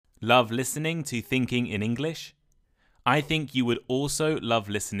Love listening to Thinking in English? I think you would also love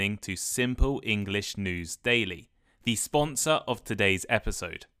listening to Simple English News Daily, the sponsor of today's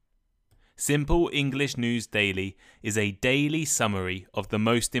episode. Simple English News Daily is a daily summary of the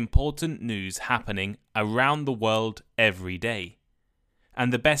most important news happening around the world every day.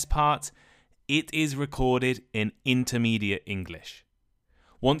 And the best part, it is recorded in intermediate English.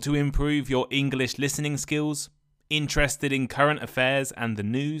 Want to improve your English listening skills? Interested in current affairs and the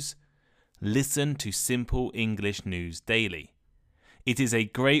news? Listen to Simple English News Daily. It is a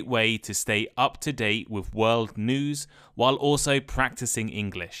great way to stay up to date with world news while also practicing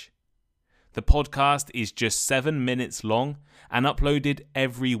English. The podcast is just 7 minutes long and uploaded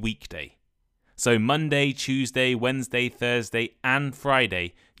every weekday. So Monday, Tuesday, Wednesday, Thursday and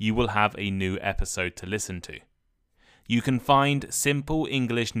Friday you will have a new episode to listen to. You can find Simple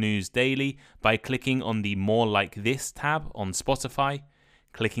English News Daily by clicking on the More Like This tab on Spotify,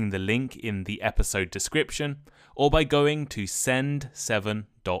 clicking the link in the episode description, or by going to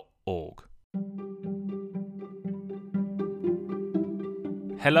send7.org.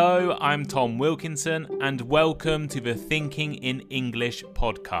 Hello, I'm Tom Wilkinson, and welcome to the Thinking in English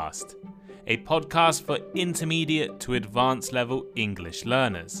podcast, a podcast for intermediate to advanced level English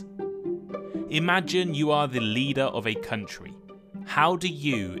learners. Imagine you are the leader of a country. How do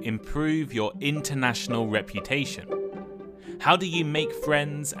you improve your international reputation? How do you make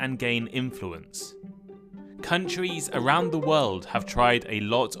friends and gain influence? Countries around the world have tried a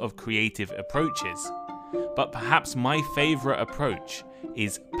lot of creative approaches, but perhaps my favourite approach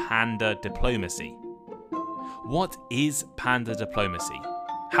is Panda diplomacy. What is Panda diplomacy?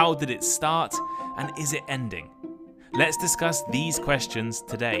 How did it start, and is it ending? Let's discuss these questions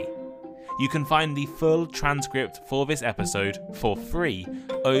today. You can find the full transcript for this episode for free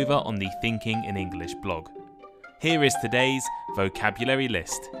over on the Thinking in English blog. Here is today's vocabulary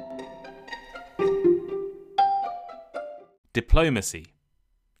list. Diplomacy.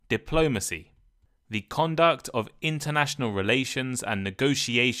 Diplomacy. The conduct of international relations and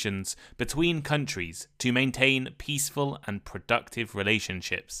negotiations between countries to maintain peaceful and productive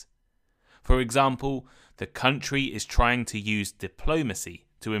relationships. For example, the country is trying to use diplomacy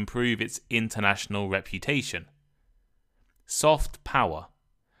to improve its international reputation. Soft power.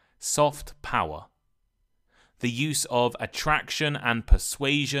 Soft power. The use of attraction and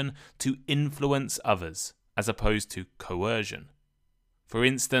persuasion to influence others, as opposed to coercion. For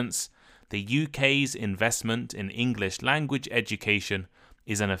instance, the UK's investment in English language education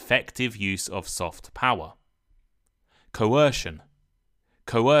is an effective use of soft power. Coercion.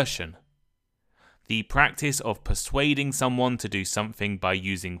 Coercion. The practice of persuading someone to do something by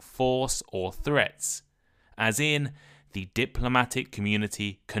using force or threats, as in, the diplomatic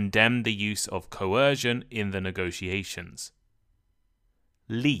community condemned the use of coercion in the negotiations.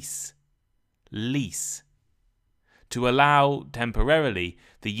 Lease. Lease. To allow, temporarily,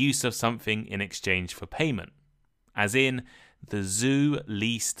 the use of something in exchange for payment, as in, the zoo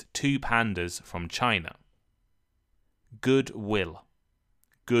leased 2 pandas from China. Goodwill.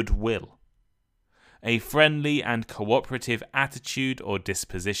 Goodwill. A friendly and cooperative attitude or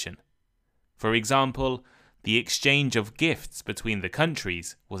disposition. For example, the exchange of gifts between the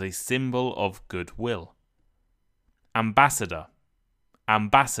countries was a symbol of goodwill. Ambassador.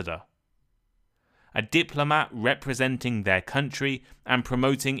 Ambassador. A diplomat representing their country and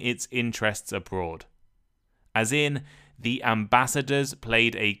promoting its interests abroad. As in, the ambassadors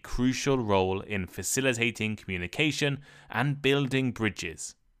played a crucial role in facilitating communication and building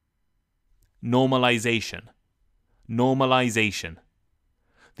bridges. Normalization. Normalization.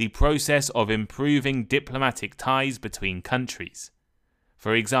 The process of improving diplomatic ties between countries.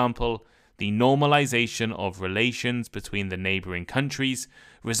 For example, the normalization of relations between the neighbouring countries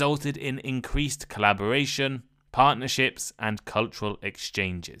resulted in increased collaboration, partnerships, and cultural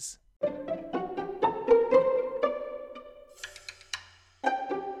exchanges.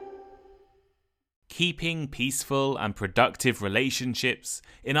 Keeping peaceful and productive relationships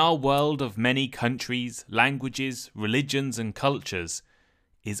in our world of many countries, languages, religions, and cultures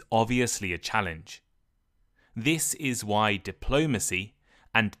is obviously a challenge. This is why diplomacy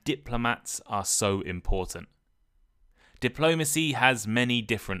and diplomats are so important. Diplomacy has many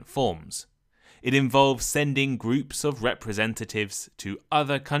different forms. It involves sending groups of representatives to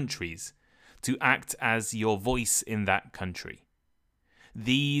other countries to act as your voice in that country.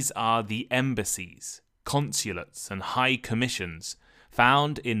 These are the embassies, consulates, and high commissions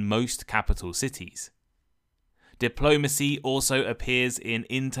found in most capital cities. Diplomacy also appears in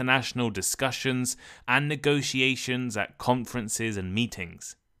international discussions and negotiations at conferences and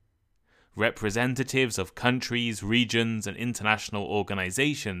meetings. representatives of countries, regions, and international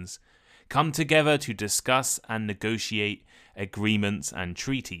organizations come together to discuss and negotiate agreements and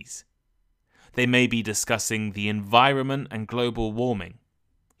treaties. They may be discussing the environment and global warming,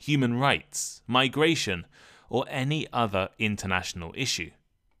 human rights, migration, or any other international issue.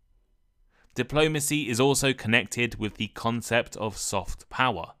 Diplomacy is also connected with the concept of soft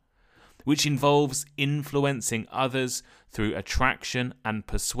power, which involves influencing others through attraction and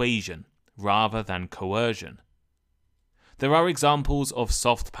persuasion rather than coercion. There are examples of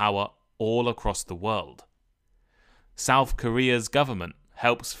soft power all across the world. South Korea's government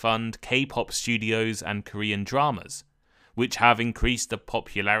helps fund K-pop studios and Korean dramas, which have increased the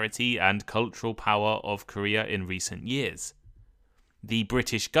popularity and cultural power of Korea in recent years. The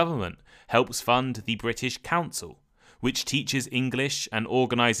British government helps fund the British Council, which teaches English and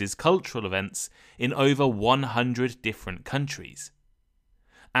organises cultural events in over 100 different countries.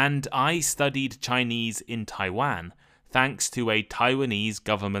 And I studied Chinese in Taiwan thanks to a Taiwanese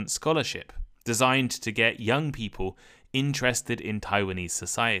government scholarship designed to get young people interested in Taiwanese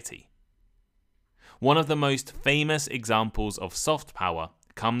society. One of the most famous examples of soft power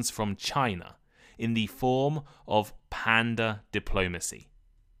comes from China in the form of Panda diplomacy.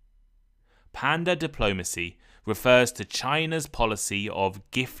 Panda diplomacy refers to China's policy of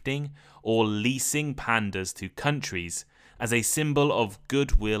gifting or leasing pandas to countries as a symbol of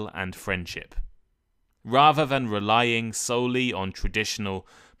goodwill and friendship. Rather than relying solely on traditional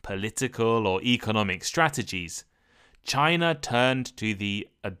political or economic strategies, China turned to the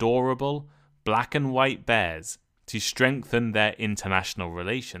adorable black and white bears to strengthen their international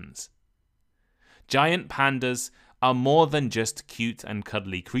relations. Giant pandas are more than just cute and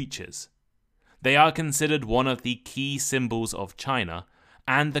cuddly creatures. They are considered one of the key symbols of China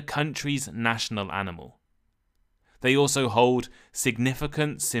and the country's national animal. They also hold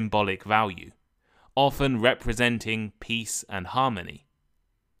significant symbolic value, often representing peace and harmony.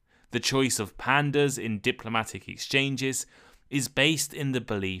 The choice of pandas in diplomatic exchanges is based in the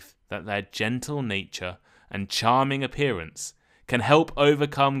belief that their gentle nature and charming appearance can help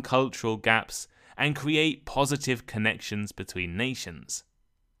overcome cultural gaps and create positive connections between nations.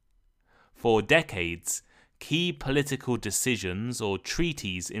 For decades, key political decisions or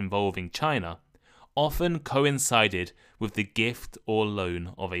treaties involving China often coincided with the gift or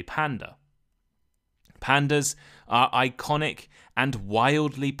loan of a panda. Pandas are iconic and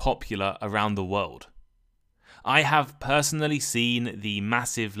wildly popular around the world. I have personally seen the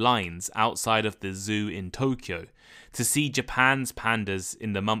massive lines outside of the zoo in Tokyo to see Japan's pandas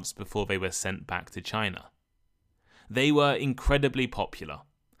in the months before they were sent back to China. They were incredibly popular,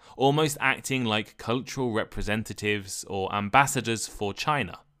 almost acting like cultural representatives or ambassadors for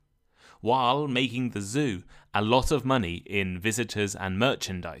China, while making the zoo a lot of money in visitors and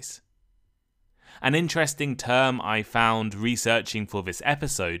merchandise. An interesting term I found researching for this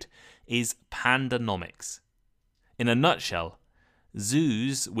episode is pandanomics. In a nutshell,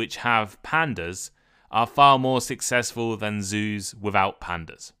 zoos which have pandas are far more successful than zoos without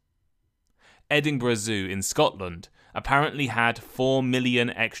pandas. Edinburgh Zoo in Scotland apparently had 4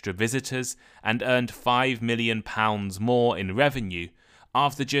 million extra visitors and earned £5 million more in revenue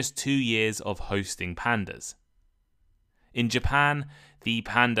after just 2 years of hosting pandas. In Japan, the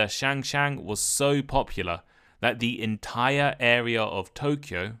panda Shang was so popular that the entire area of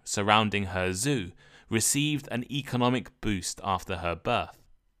Tokyo surrounding her zoo received an economic boost after her birth,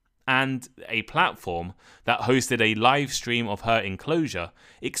 and a platform that hosted a live stream of her enclosure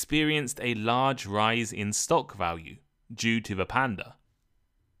experienced a large rise in stock value due to the panda.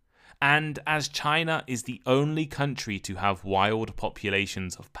 And as China is the only country to have wild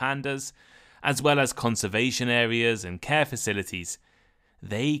populations of pandas, as well as conservation areas and care facilities,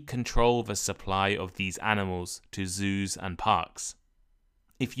 they control the supply of these animals to zoos and parks.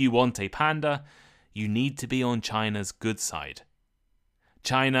 If you want a panda, you need to be on China's good side.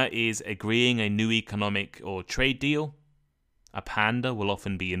 China is agreeing a new economic or trade deal. A panda will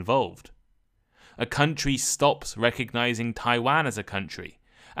often be involved. A country stops recognizing Taiwan as a country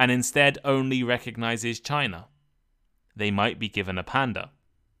and instead only recognizes China. They might be given a panda.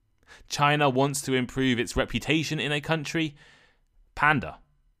 China wants to improve its reputation in a country. Panda.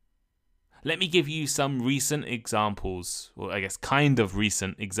 Let me give you some recent examples, or I guess kind of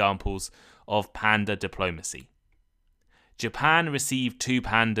recent examples of panda diplomacy. Japan received 2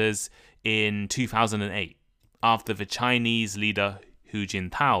 pandas in 2008 after the Chinese leader Hu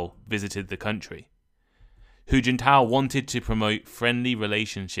Jintao visited the country. Hu Jintao wanted to promote friendly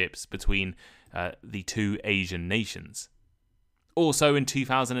relationships between the 2 Asian nations. Also in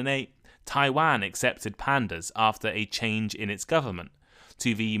 2008, Taiwan accepted pandas after a change in its government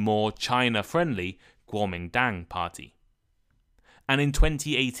to the more China-friendly Kuomintang party. And in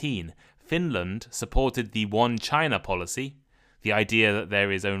 2018, Finland supported the One China policy, the idea that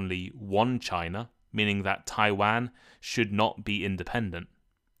there is only one China, meaning that Taiwan should not be independent.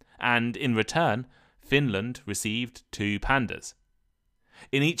 And in return, Finland received 2 pandas.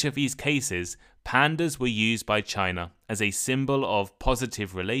 In each of these cases, pandas were used by China as a symbol of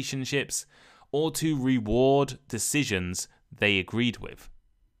positive relationships or to reward decisions they agreed with,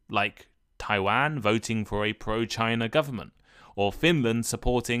 like Taiwan voting for a pro-China government, or Finland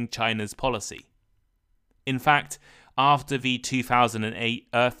supporting China's policy. In fact, after the 2008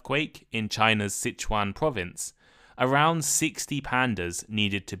 earthquake in China's Sichuan province, around 60 pandas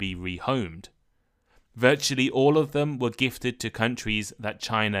needed to be rehomed. Virtually all of them were gifted to countries that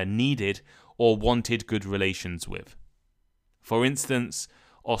China needed or wanted good relations with. For instance,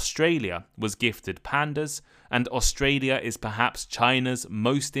 Australia was gifted pandas, and Australia is perhaps China's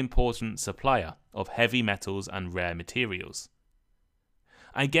most important supplier of heavy metals and rare materials.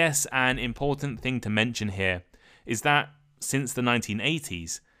 I guess an important thing to mention here is that since the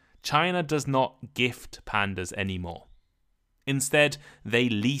 1980s, China does not gift pandas anymore. Instead, they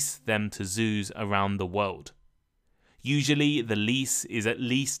lease them to zoos around the world. Usually, the lease is at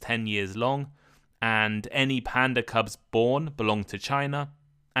least 10 years long, and any panda cubs born belong to China,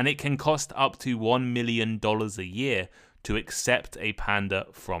 and it can cost up to $1 million a year to accept a panda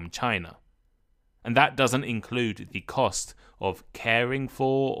from China. And that doesn't include the cost of caring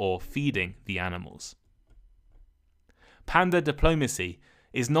for or feeding the animals. Panda diplomacy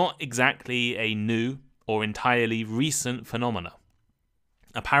is not exactly a new or entirely recent phenomena.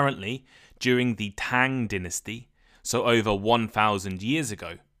 Apparently, during the Tang dynasty, so over 1,000 years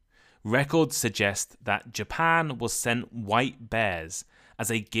ago, records suggest that Japan was sent white bears as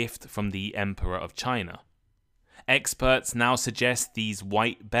a gift from the Emperor of China. Experts now suggest these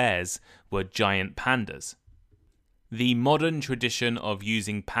white bears were giant pandas. The modern tradition of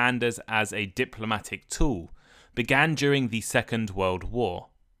using pandas as a diplomatic tool began during the Second World War.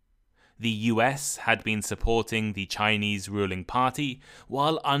 The US had been supporting the Chinese ruling party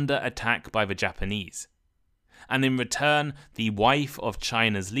while under attack by the Japanese. And in return, the wife of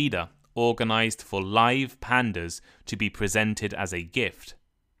China's leader organized for live pandas to be presented as a gift.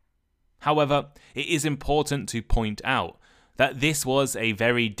 However, it is important to point out that this was a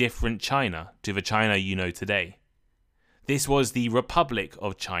very different China to the China you know today. This was the Republic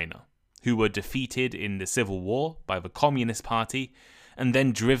of China, who were defeated in the Civil War by the Communist Party and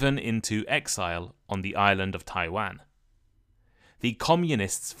then driven into exile on the island of Taiwan. The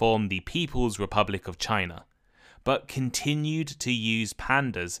Communists formed the People's Republic of China, but continued to use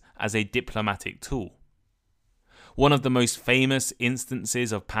pandas as a diplomatic tool. One of the most famous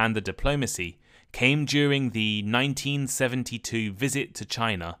instances of panda diplomacy came during the 1972 visit to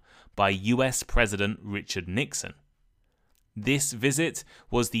China by US President Richard Nixon. This visit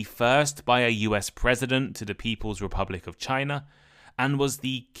was the first by a US president to the People's Republic of China and was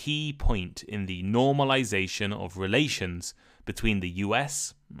the key point in the normalization of relations between the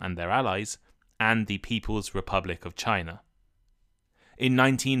US and their allies and the People's Republic of China. In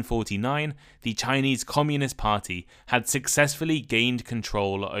 1949, the Chinese Communist Party had successfully gained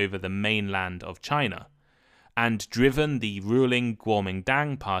control over the mainland of China and driven the ruling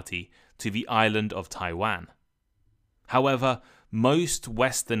Kuomintang Party to the island of Taiwan. However, most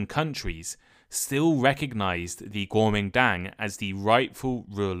Western countries still recognized the Kuomintang as the rightful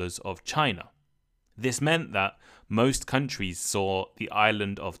rulers of China. This meant that most countries saw the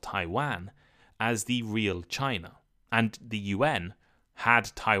island of Taiwan as the real China, and the UN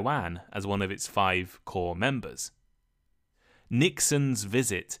had Taiwan as one of its 5 core members. Nixon's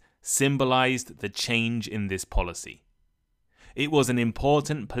visit symbolized the change in this policy. It was an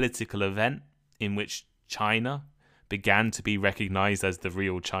important political event in which China began to be recognized as the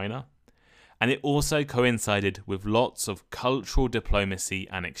real China, and it also coincided with lots of cultural diplomacy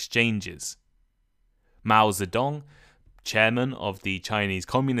and exchanges. Mao Zedong, chairman of the Chinese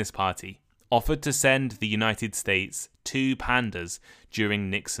Communist Party, offered to send the United States 2 pandas during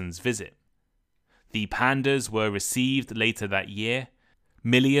Nixon's visit. The pandas were received later that year.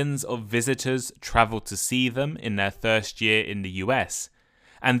 Millions of visitors traveled to see them in their first year in the US,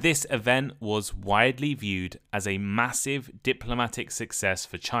 and this event was widely viewed as a massive diplomatic success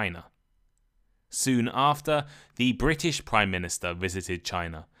for China. Soon after, the British Prime Minister visited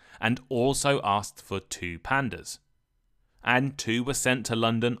China and also asked for 2 pandas. And 2 were sent to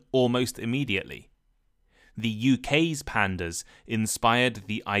London almost immediately. The UK's pandas inspired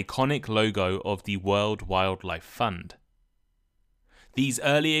the iconic logo of the World Wildlife Fund. These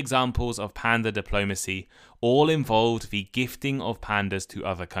early examples of panda diplomacy all involved the gifting of pandas to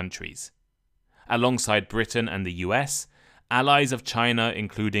other countries. Alongside Britain and the US, allies of China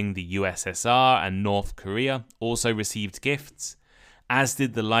including the USSR and North Korea also received gifts, as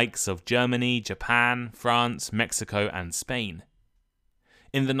did the likes of Germany, Japan, France, Mexico and Spain.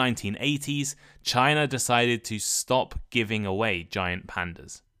 In the 1980s, China decided to stop giving away giant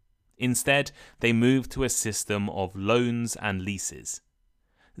pandas. Instead, they moved to a system of loans and leases.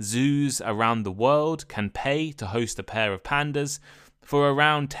 Zoos around the world can pay to host a pair of pandas for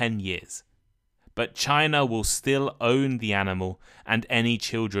around 10 years. But China will still own the animal and any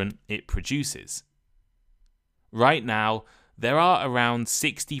children it produces. Right now, there are around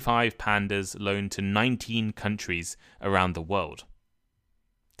 65 pandas loaned to 19 countries around the world.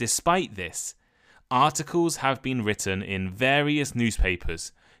 Despite this, articles have been written in various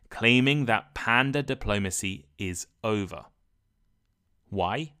newspapers claiming that panda diplomacy is over.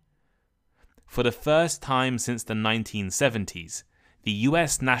 Why? For the first time since the 1970s, the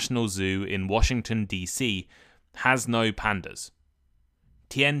US National Zoo in Washington, D.C. has no pandas.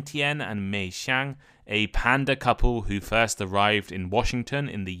 Tian Tian and Mei Xiang, a panda couple who first arrived in Washington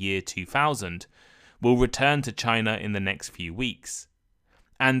in the year 2000, will return to China in the next few weeks.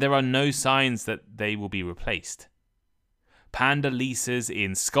 And there are no signs that they will be replaced. Panda leases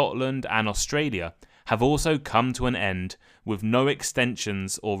in Scotland and Australia have also come to an end with no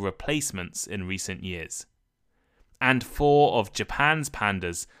extensions or replacements in recent years. And 4 of Japan's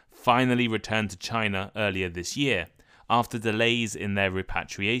pandas finally returned to China earlier this year after delays in their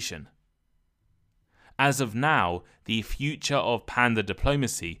repatriation. As of now, the future of panda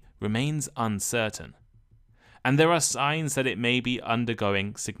diplomacy remains uncertain, and there are signs that it may be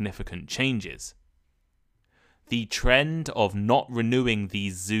undergoing significant changes. The trend of not renewing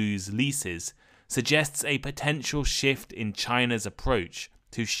these zoos' leases suggests a potential shift in China's approach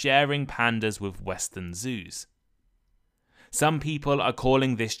to sharing pandas with Western zoos. Some people are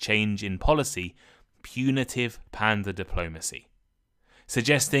calling this change in policy punitive panda diplomacy,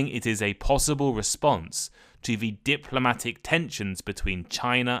 suggesting it is a possible response to the diplomatic tensions between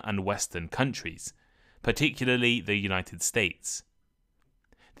China and Western countries, particularly the United States.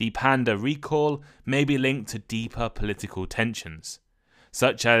 The panda recall may be linked to deeper political tensions,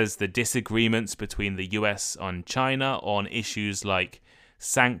 such as the disagreements between the US and China on issues like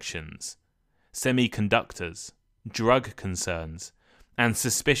sanctions, semiconductors, drug concerns, and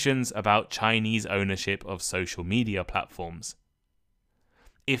suspicions about Chinese ownership of social media platforms.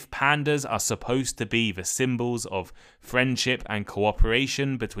 If pandas are supposed to be the symbols of friendship and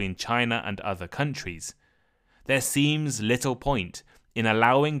cooperation between China and other countries, there seems little point in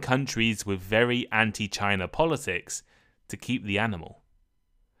allowing countries with very anti-China politics to keep the animal.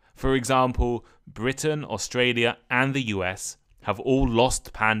 For example, Britain, Australia, and the US have all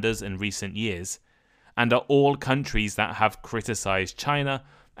lost pandas in recent years, and are all countries that have criticized China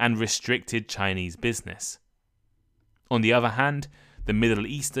and restricted Chinese business. On the other hand, the Middle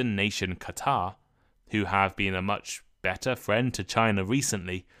Eastern nation Qatar, who have been a much better friend to China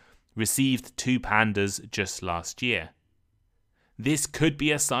recently, received 2 pandas just last year. This could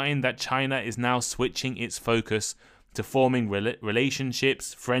be a sign that China is now switching its focus to forming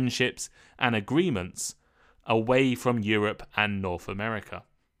relationships, friendships, and agreements away from Europe and North America.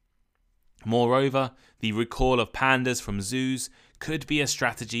 Moreover, the recall of pandas from zoos could be a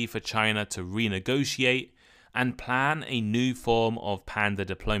strategy for China to renegotiate and plan a new form of panda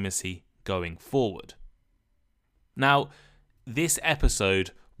diplomacy going forward. Now, this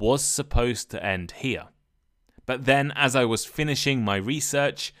episode was supposed to end here, but then as I was finishing my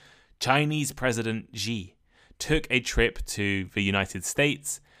research, Chinese President Xi took a trip to the United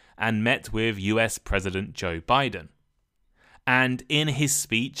States and met with US President Joe Biden. And in his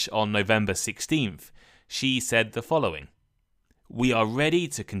speech on November 16th, Xi said the following: "We are ready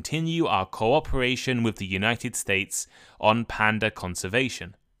to continue our cooperation with the United States on panda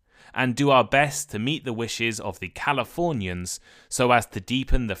conservation, and do our best to meet the wishes of the Californians so as to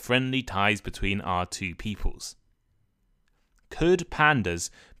deepen the friendly ties between our two peoples." Could pandas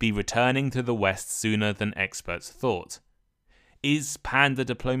be returning to the West sooner than experts thought? Is panda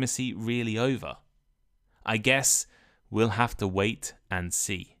diplomacy really over? I guess we'll have to wait and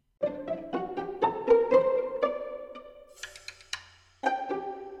see.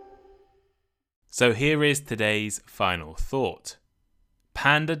 So here is today's final thought.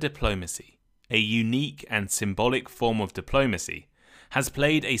 Panda diplomacy, a unique and symbolic form of diplomacy, has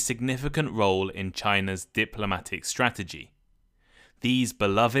played a significant role in China's diplomatic strategy. These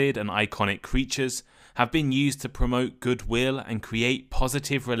beloved and iconic creatures have been used to promote goodwill and create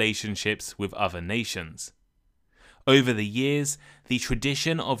positive relationships with other nations. Over the years, the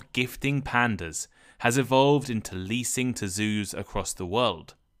tradition of gifting pandas has evolved into leasing to zoos across the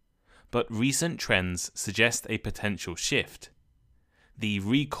world. But recent trends suggest a potential shift. The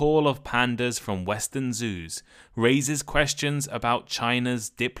recall of pandas from Western zoos raises questions about China's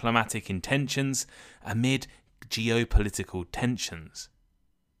diplomatic intentions amid geopolitical tensions.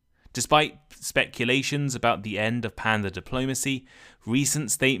 Despite speculations about the end of panda diplomacy,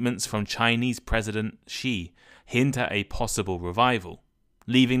 recent statements from Chinese President Xi hint at a possible revival,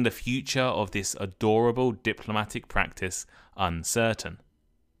 leaving the future of this adorable diplomatic practice uncertain.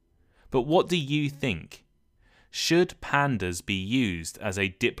 But what do you think? Should pandas be used as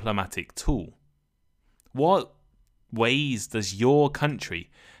a diplomatic tool? What ways does your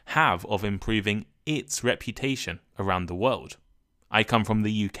country have of improving its reputation around the world? I come from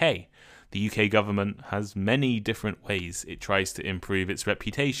the UK. The UK government has many different ways it tries to improve its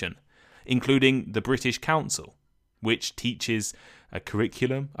reputation, including the British Council, which teaches a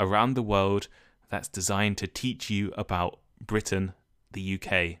curriculum around the world that's designed to teach you about Britain, the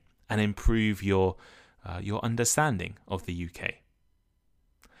UK, and improve your understanding of the UK.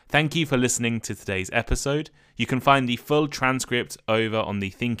 Thank you for listening to today's episode. You can find the full transcript over on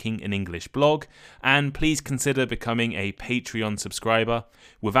the Thinking in English blog, and please consider becoming a Patreon subscriber.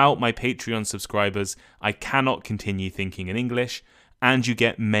 Without my Patreon subscribers, I cannot continue thinking in English, and you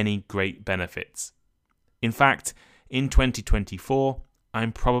get many great benefits. In fact, in 2024,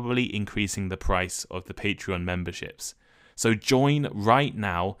 I'm probably increasing the price of the Patreon memberships. So join right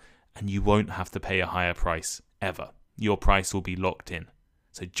now, and you won't have to pay a higher price ever. Your price will be locked in.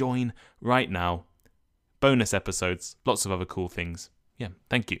 So join right now. Bonus episodes, lots of other cool things. Yeah,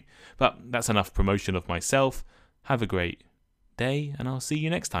 thank you. But that's enough promotion of myself. Have a great day, and I'll see you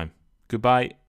next time. Goodbye.